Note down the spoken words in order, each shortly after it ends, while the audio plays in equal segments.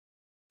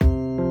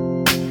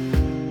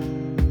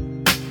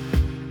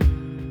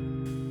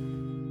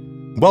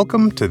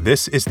Welcome to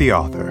This is the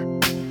Author,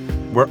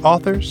 where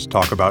authors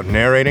talk about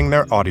narrating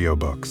their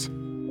audiobooks.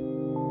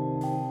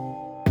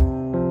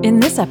 In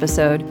this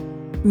episode,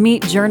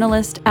 meet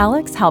journalist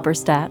Alex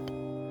Halberstadt,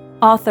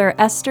 author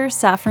Esther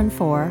Safran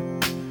Foer,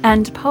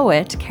 and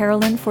poet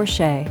Carolyn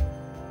Forché.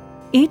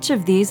 Each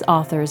of these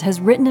authors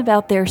has written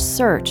about their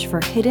search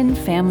for hidden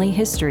family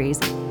histories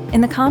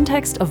in the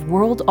context of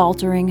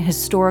world-altering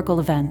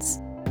historical events.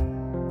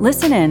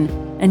 Listen in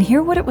and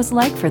hear what it was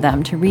like for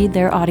them to read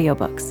their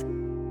audiobooks.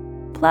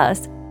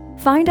 Plus,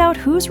 find out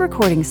whose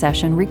recording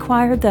session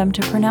required them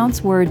to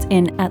pronounce words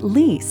in at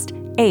least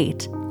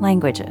 8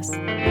 languages.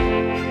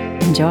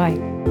 Enjoy.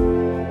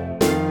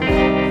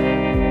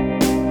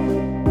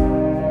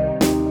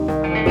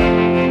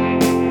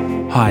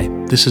 Hi,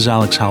 this is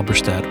Alex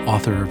Halberstadt,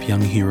 author of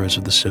Young Heroes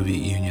of the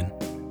Soviet Union.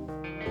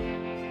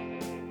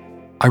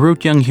 I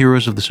wrote Young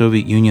Heroes of the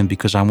Soviet Union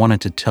because I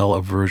wanted to tell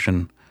a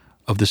version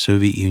of the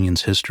Soviet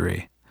Union's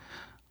history.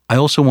 I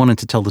also wanted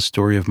to tell the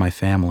story of my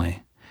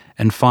family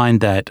and find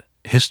that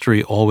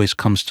history always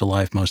comes to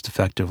life most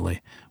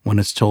effectively when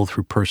it's told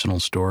through personal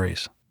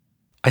stories.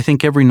 I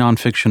think every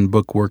nonfiction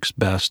book works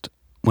best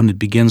when it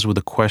begins with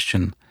a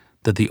question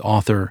that the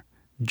author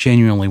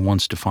genuinely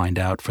wants to find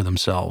out for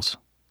themselves.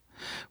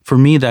 For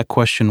me, that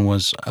question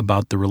was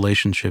about the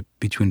relationship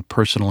between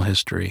personal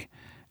history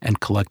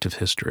and collective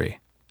history.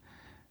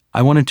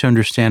 I wanted to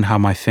understand how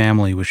my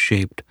family was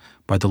shaped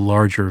by the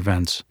larger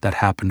events that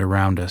happened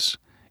around us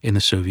in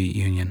the Soviet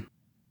Union.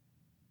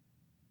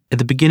 At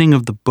the beginning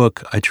of the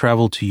book, I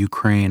traveled to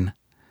Ukraine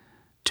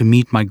to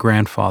meet my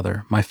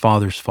grandfather, my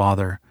father's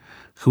father,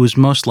 who was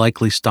most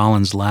likely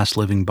Stalin's last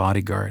living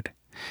bodyguard.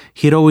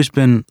 He had always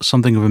been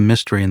something of a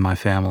mystery in my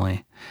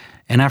family,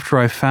 and after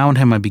I found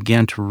him, I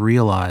began to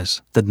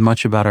realize that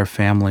much about our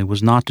family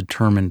was not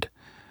determined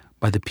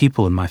by the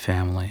people in my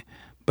family,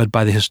 but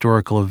by the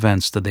historical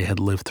events that they had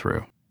lived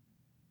through.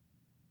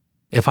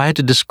 If I had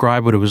to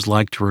describe what it was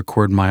like to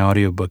record my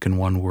audiobook in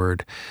one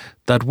word,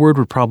 that word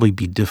would probably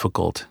be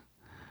difficult.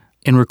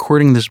 In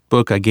recording this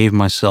book, I gave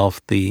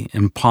myself the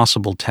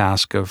impossible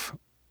task of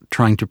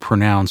trying to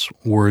pronounce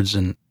words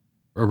in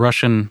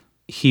Russian,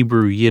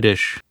 Hebrew,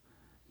 Yiddish,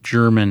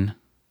 German,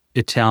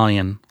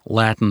 Italian,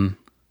 Latin,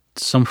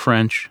 some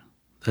French,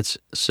 that's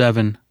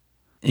 7.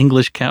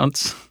 English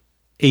counts,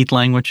 8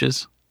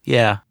 languages.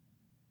 Yeah,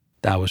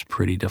 that was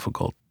pretty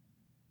difficult.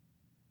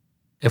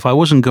 If I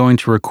wasn't going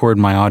to record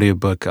my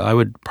audiobook, I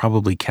would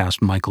probably cast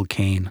Michael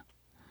Caine.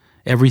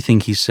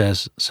 Everything he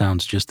says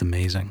sounds just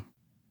amazing.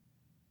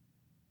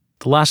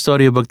 The last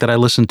audiobook that I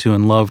listened to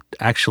and loved,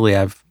 actually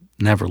I've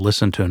never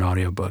listened to an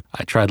audiobook.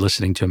 I tried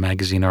listening to a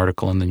magazine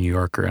article in the New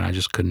Yorker and I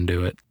just couldn't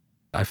do it.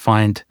 I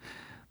find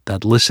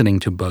that listening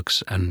to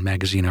books and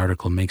magazine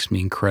article makes me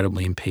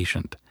incredibly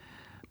impatient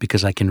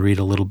because I can read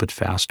a little bit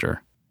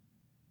faster.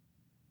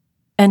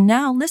 And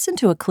now listen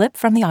to a clip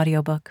from the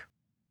audiobook.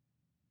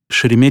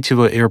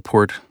 Sheremetyevo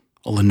Airport,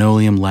 a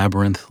linoleum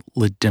labyrinth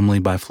lit dimly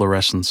by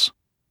fluorescence,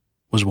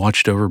 was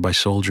watched over by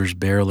soldiers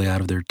barely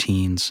out of their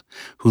teens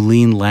who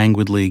leaned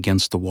languidly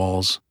against the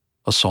walls,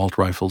 assault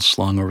rifles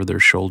slung over their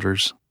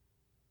shoulders.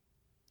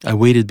 I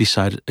waited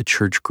beside a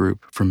church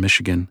group from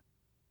Michigan,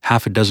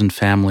 half a dozen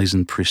families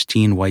in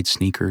pristine white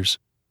sneakers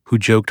who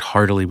joked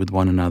heartily with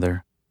one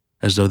another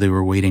as though they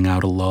were waiting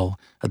out a lull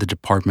at the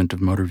Department of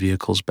Motor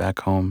Vehicles back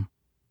home.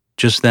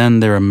 Just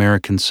then, their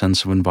American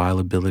sense of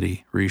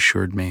inviolability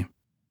reassured me.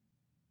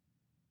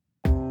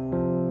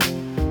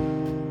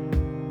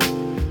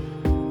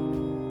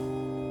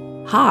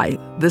 Hi,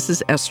 this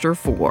is Esther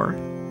Foer,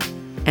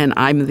 and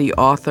I'm the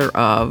author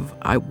of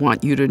I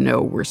Want You to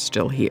Know We're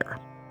Still Here.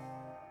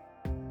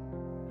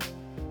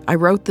 I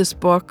wrote this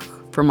book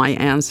for my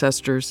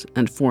ancestors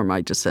and for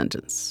my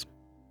descendants.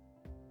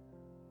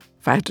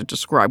 If I had to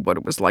describe what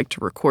it was like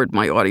to record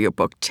my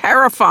audiobook,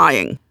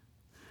 terrifying!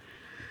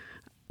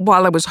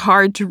 While it was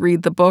hard to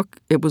read the book,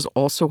 it was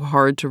also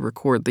hard to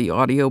record the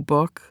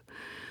audiobook,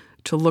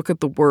 to look at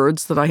the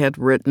words that I had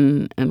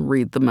written and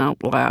read them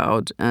out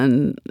loud,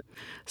 and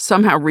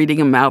somehow reading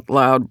them out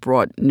loud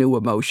brought new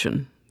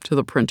emotion to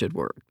the printed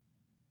word.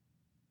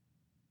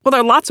 Well, there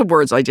are lots of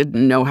words I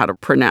didn't know how to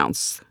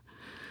pronounce.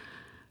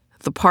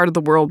 The part of the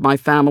world my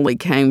family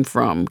came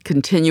from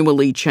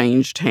continually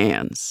changed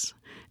hands,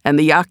 and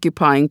the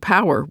occupying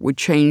power would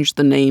change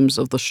the names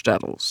of the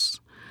shtetls.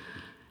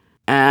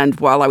 And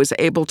while I was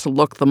able to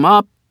look them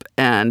up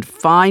and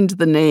find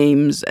the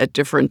names at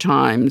different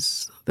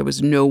times, there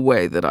was no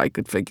way that I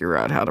could figure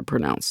out how to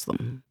pronounce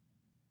them.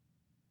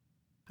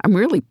 I'm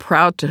really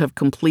proud to have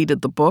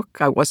completed the book.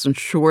 I wasn't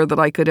sure that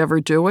I could ever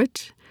do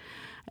it.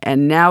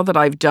 And now that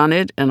I've done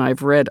it and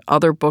I've read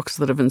other books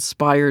that have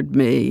inspired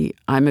me,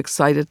 I'm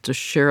excited to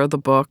share the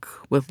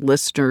book with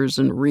listeners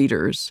and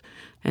readers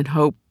and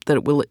hope that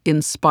it will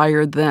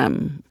inspire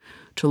them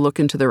to look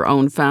into their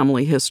own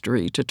family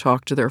history, to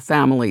talk to their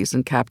families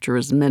and capture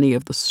as many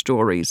of the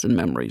stories and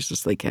memories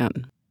as they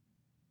can.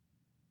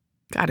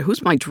 God,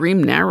 who's my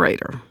dream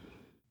narrator?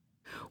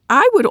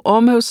 I would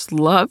almost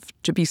love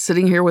to be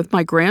sitting here with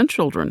my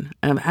grandchildren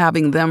and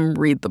having them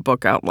read the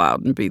book out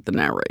loud and be the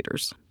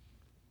narrators.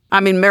 I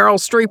mean, Meryl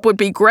Streep would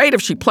be great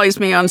if she plays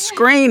me on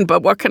screen,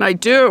 but what can I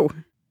do?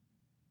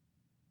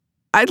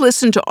 I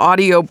listen to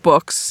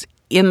audiobooks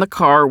in the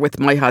car with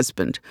my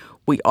husband.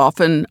 We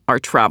often are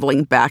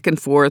traveling back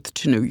and forth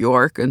to New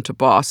York and to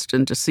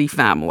Boston to see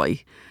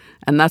family.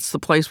 And that's the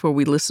place where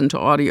we listen to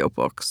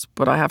audiobooks.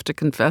 But I have to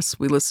confess,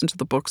 we listen to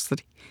the books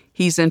that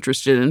he's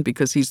interested in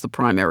because he's the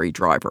primary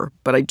driver.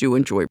 But I do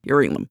enjoy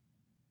hearing them.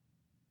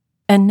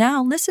 And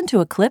now listen to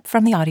a clip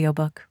from the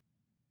audiobook.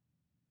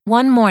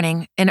 One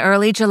morning in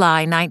early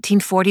July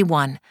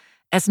 1941,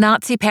 as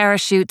Nazi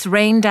parachutes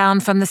rained down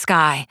from the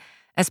sky,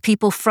 as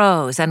people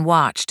froze and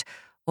watched,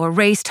 or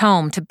raced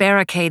home to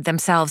barricade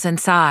themselves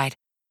inside,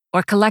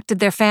 or collected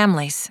their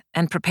families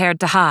and prepared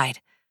to hide,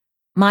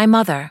 my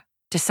mother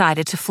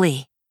decided to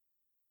flee.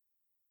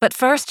 But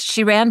first,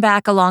 she ran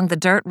back along the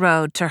dirt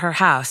road to her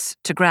house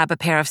to grab a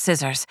pair of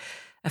scissors,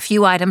 a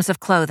few items of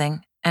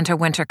clothing, and her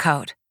winter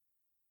coat.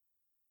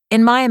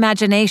 In my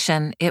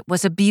imagination, it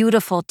was a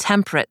beautiful,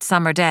 temperate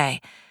summer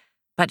day,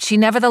 but she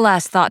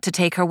nevertheless thought to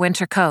take her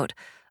winter coat,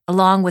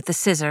 along with the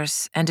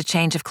scissors and a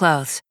change of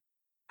clothes.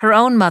 Her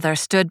own mother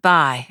stood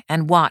by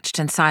and watched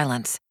in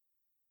silence.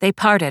 They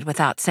parted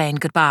without saying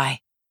goodbye.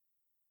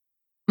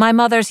 My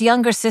mother's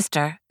younger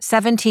sister,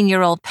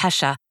 17-year-old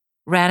Pesha,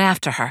 ran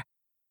after her,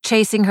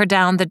 chasing her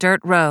down the dirt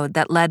road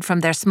that led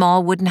from their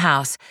small wooden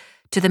house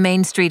to the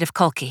main street of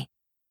Kolki.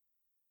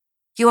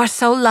 "You are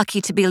so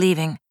lucky to be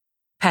leaving,"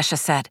 Pesha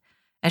said,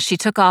 as she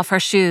took off her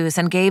shoes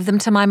and gave them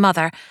to my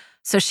mother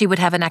so she would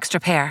have an extra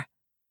pair.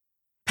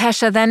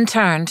 Pesha then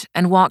turned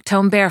and walked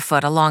home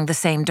barefoot along the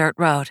same dirt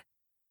road.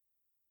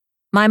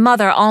 My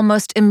mother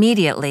almost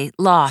immediately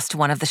lost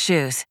one of the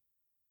shoes.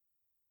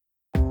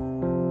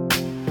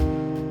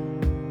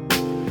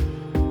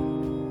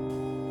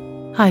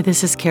 Hi,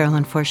 this is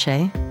Carolyn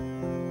Forché.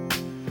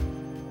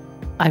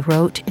 I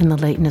wrote In the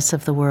Lateness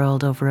of the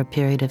World over a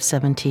period of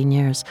 17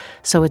 years,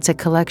 so it's a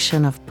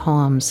collection of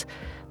poems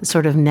that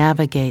sort of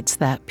navigates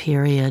that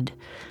period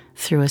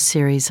through a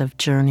series of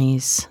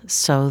journeys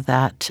so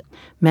that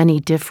many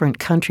different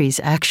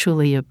countries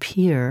actually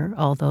appear,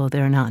 although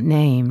they're not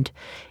named.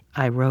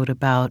 I wrote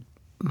about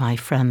my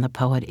friend, the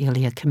poet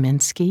Ilya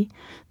Kaminsky.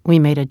 We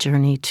made a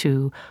journey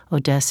to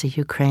Odessa,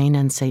 Ukraine,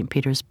 and St.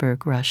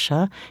 Petersburg,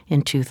 Russia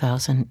in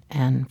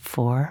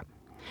 2004.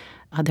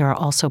 There are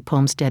also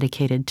poems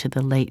dedicated to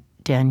the late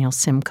Daniel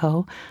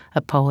Simko,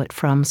 a poet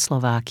from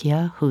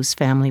Slovakia whose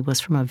family was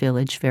from a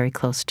village very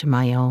close to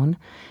my own.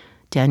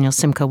 Daniel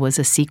Simko was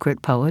a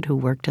secret poet who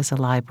worked as a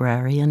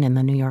librarian in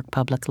the New York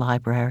Public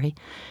Library.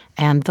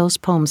 And those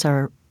poems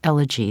are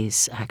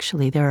elegies,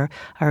 actually. There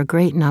are a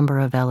great number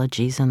of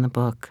elegies in the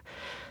book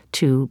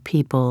to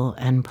people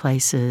and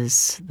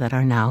places that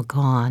are now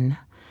gone.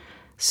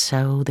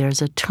 So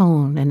there's a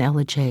tone, an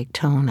elegiac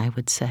tone, I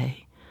would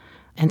say.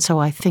 And so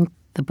I think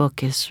the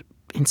book is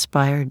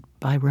inspired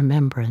by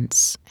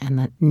remembrance and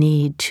the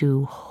need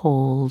to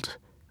hold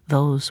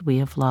those we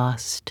have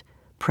lost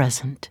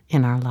present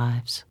in our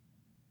lives.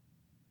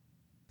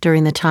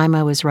 During the time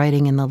I was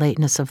writing In the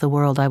Lateness of the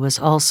World, I was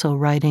also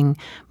writing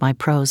my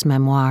prose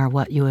memoir,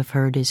 What You Have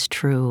Heard Is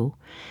True.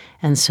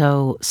 And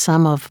so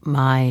some of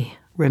my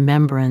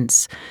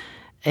remembrance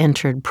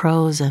entered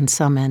prose and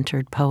some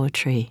entered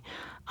poetry.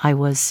 I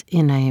was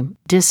in a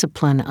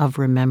discipline of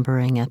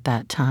remembering at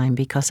that time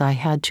because I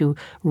had to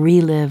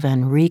relive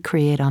and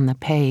recreate on the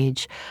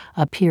page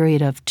a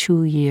period of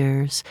 2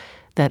 years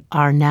that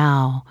are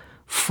now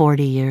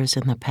 40 years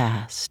in the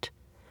past.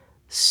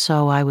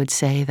 So I would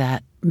say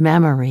that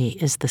memory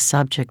is the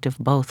subject of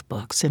both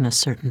books in a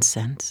certain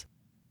sense.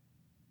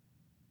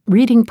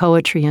 Reading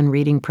poetry and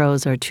reading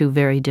prose are two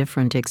very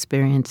different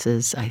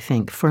experiences, I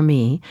think. For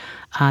me,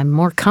 I'm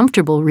more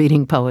comfortable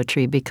reading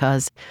poetry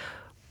because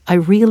I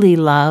really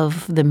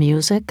love the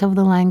music of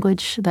the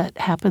language that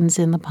happens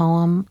in the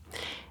poem,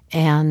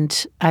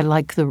 and I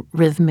like the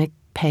rhythmic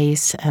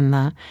pace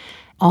and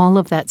all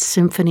of that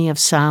symphony of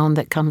sound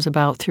that comes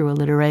about through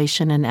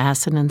alliteration and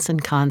assonance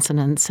and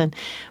consonance. And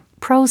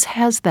prose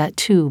has that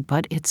too,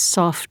 but it's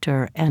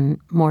softer and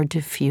more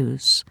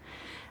diffuse.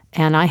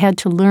 And I had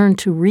to learn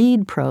to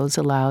read prose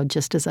aloud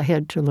just as I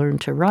had to learn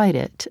to write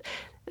it.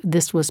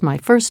 This was my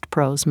first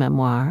prose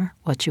memoir,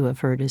 What You Have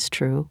Heard Is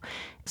True.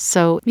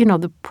 So,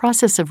 the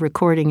process of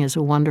recording is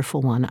a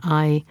wonderful one.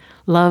 I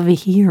love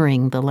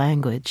hearing the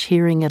language,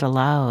 hearing it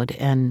aloud,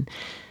 and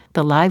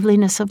the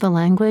liveliness of the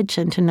language,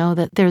 and to know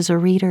that there's a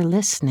reader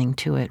listening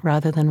to it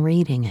rather than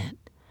reading it.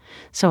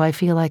 So I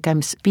feel like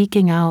I'm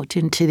speaking out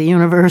into the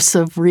universe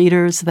of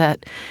readers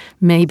that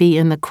may be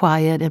in the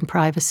quiet and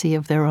privacy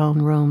of their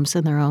own rooms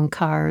and their own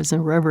cars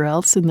and wherever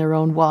else in their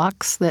own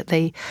walks, that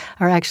they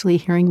are actually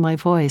hearing my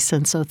voice.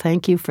 And so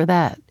thank you for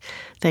that.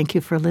 Thank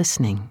you for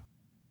listening.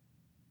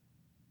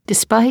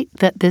 Despite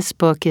that this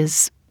book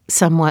is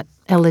somewhat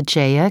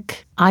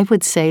elegiac, I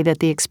would say that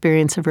the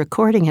experience of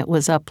recording it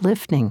was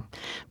uplifting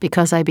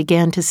because I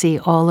began to see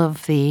all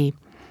of the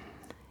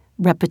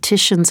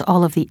repetitions,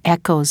 all of the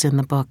echoes in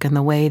the book, and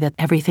the way that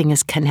everything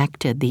is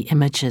connected. The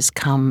images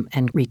come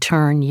and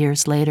return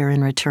years later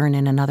and return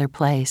in another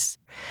place.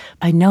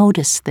 I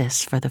noticed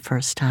this for the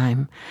first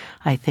time.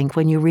 I think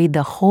when you read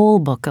the whole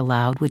book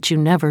aloud, which you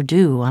never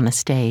do on a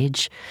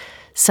stage,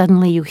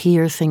 suddenly you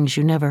hear things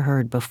you never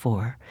heard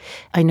before.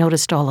 I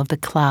noticed all of the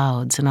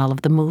clouds and all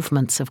of the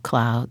movements of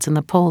clouds and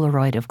the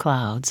Polaroid of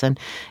clouds, and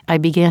I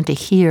began to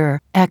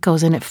hear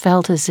echoes, and it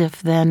felt as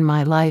if then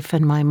my life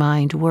and my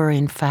mind were,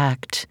 in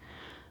fact,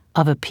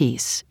 of a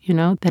piece,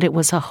 that it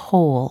was a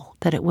whole,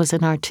 that it was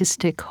an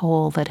artistic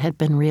whole that had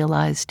been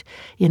realized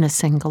in a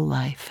single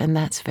life, and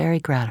that's very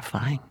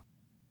gratifying.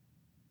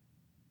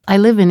 I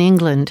live in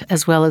England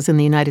as well as in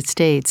the United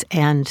States,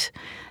 and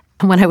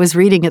when I was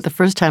reading it the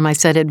first time, I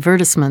said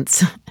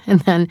advertisements,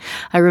 and then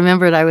I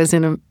remembered I was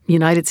in the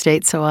United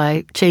States, so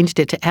I changed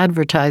it to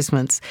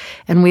advertisements.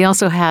 And we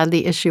also had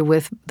the issue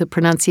with the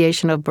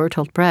pronunciation of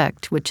Bertolt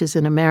Brecht, which is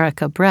in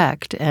America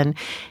Brecht, and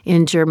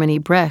in Germany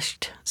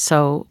Brecht.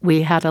 So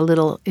we had a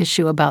little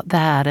issue about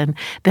that. And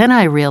then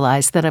I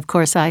realized that, of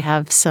course, I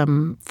have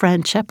some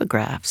French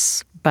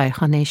epigraphs by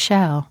René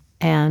Char,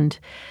 and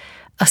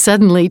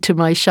suddenly, to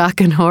my shock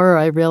and horror,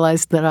 I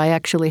realized that I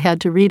actually had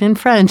to read in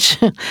French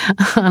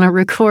on a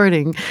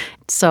recording.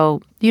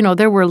 So,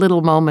 there were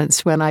little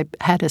moments when I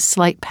had a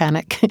slight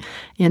panic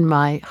in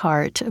my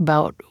heart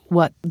about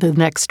what the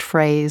next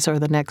phrase or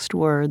the next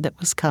word that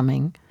was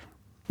coming.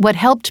 What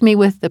helped me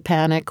with the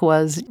panic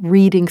was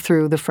reading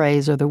through the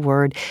phrase or the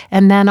word.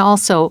 And then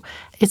also,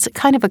 it's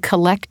kind of a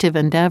collective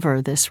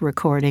endeavor, this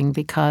recording,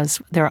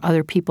 because there are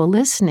other people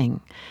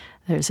listening.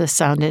 There's a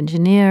sound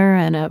engineer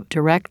and a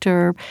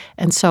director,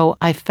 and so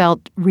I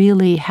felt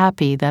really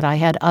happy that I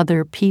had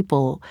other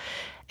people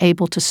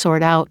able to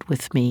sort out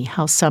with me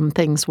how some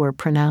things were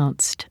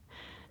pronounced.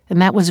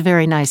 And that was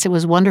very nice. It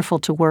was wonderful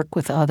to work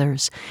with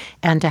others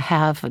and to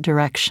have a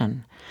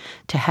direction,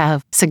 to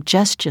have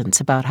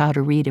suggestions about how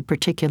to read a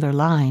particular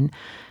line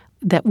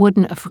that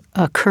wouldn't have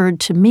occurred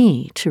to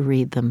me to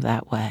read them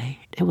that way.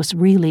 It was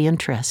really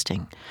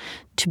interesting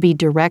to be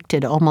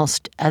directed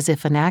almost as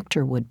if an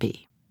actor would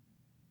be.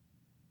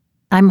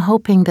 I'm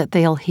hoping that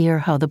they'll hear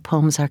how the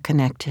poems are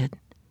connected,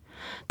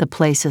 the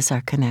places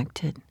are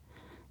connected.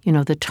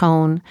 The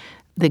tone,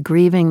 the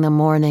grieving, the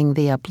mourning,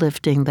 the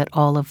uplifting, that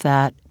all of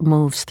that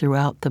moves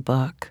throughout the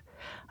book.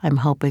 I'm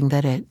hoping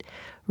that it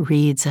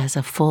reads as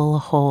a full,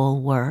 whole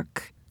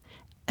work,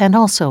 and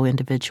also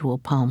individual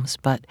poems,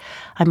 but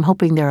I'm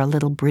hoping there are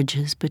little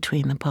bridges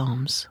between the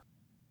poems.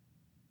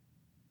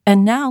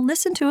 And now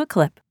listen to a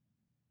clip.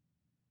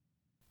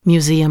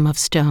 Museum of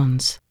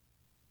Stones.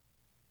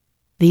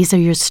 These are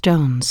your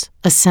stones,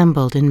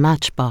 assembled in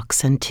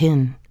matchbox and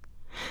tin,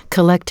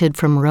 collected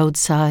from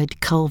roadside,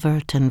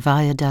 culvert and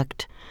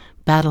viaduct,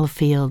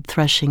 battlefield,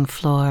 threshing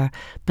floor,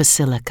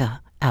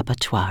 basilica,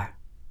 abattoir.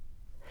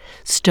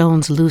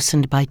 Stones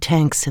loosened by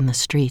tanks in the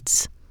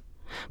streets,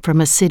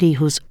 from a city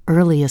whose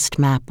earliest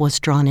map was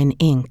drawn in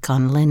ink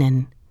on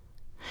linen.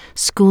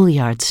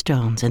 Schoolyard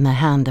stones in the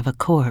hand of a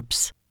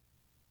corpse.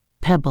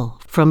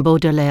 Pebble from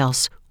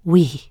Baudelaire's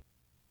Oui.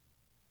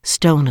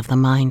 Stone of the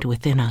mind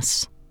within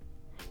us,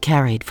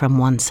 carried from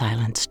one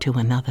silence to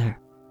another.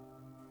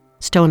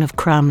 Stone of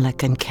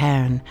cromlech and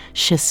cairn,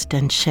 schist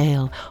and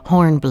shale,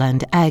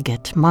 hornblende,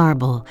 agate,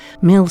 marble,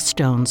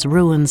 millstones,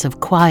 ruins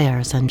of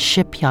choirs and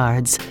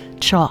shipyards,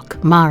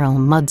 chalk, marl,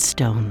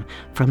 mudstone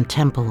from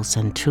temples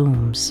and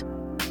tombs.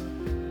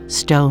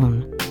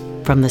 Stone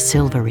from the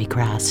silvery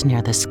grass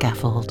near the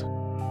scaffold.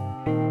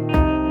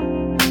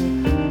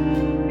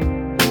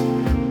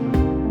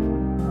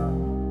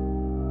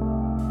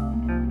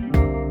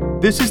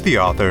 This is the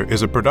Author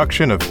is a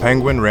production of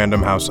Penguin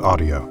Random House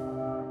Audio.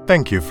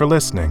 Thank you for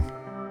listening.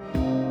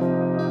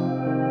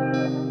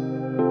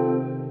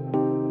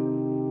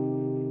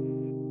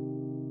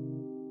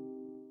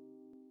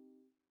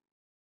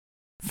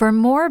 For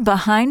more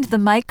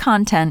behind-the-mic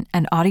content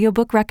and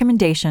audiobook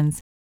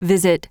recommendations,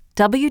 visit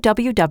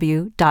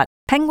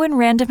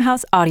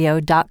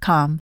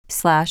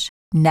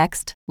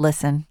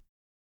www.penguinrandomhouseaudio.com/nextlisten.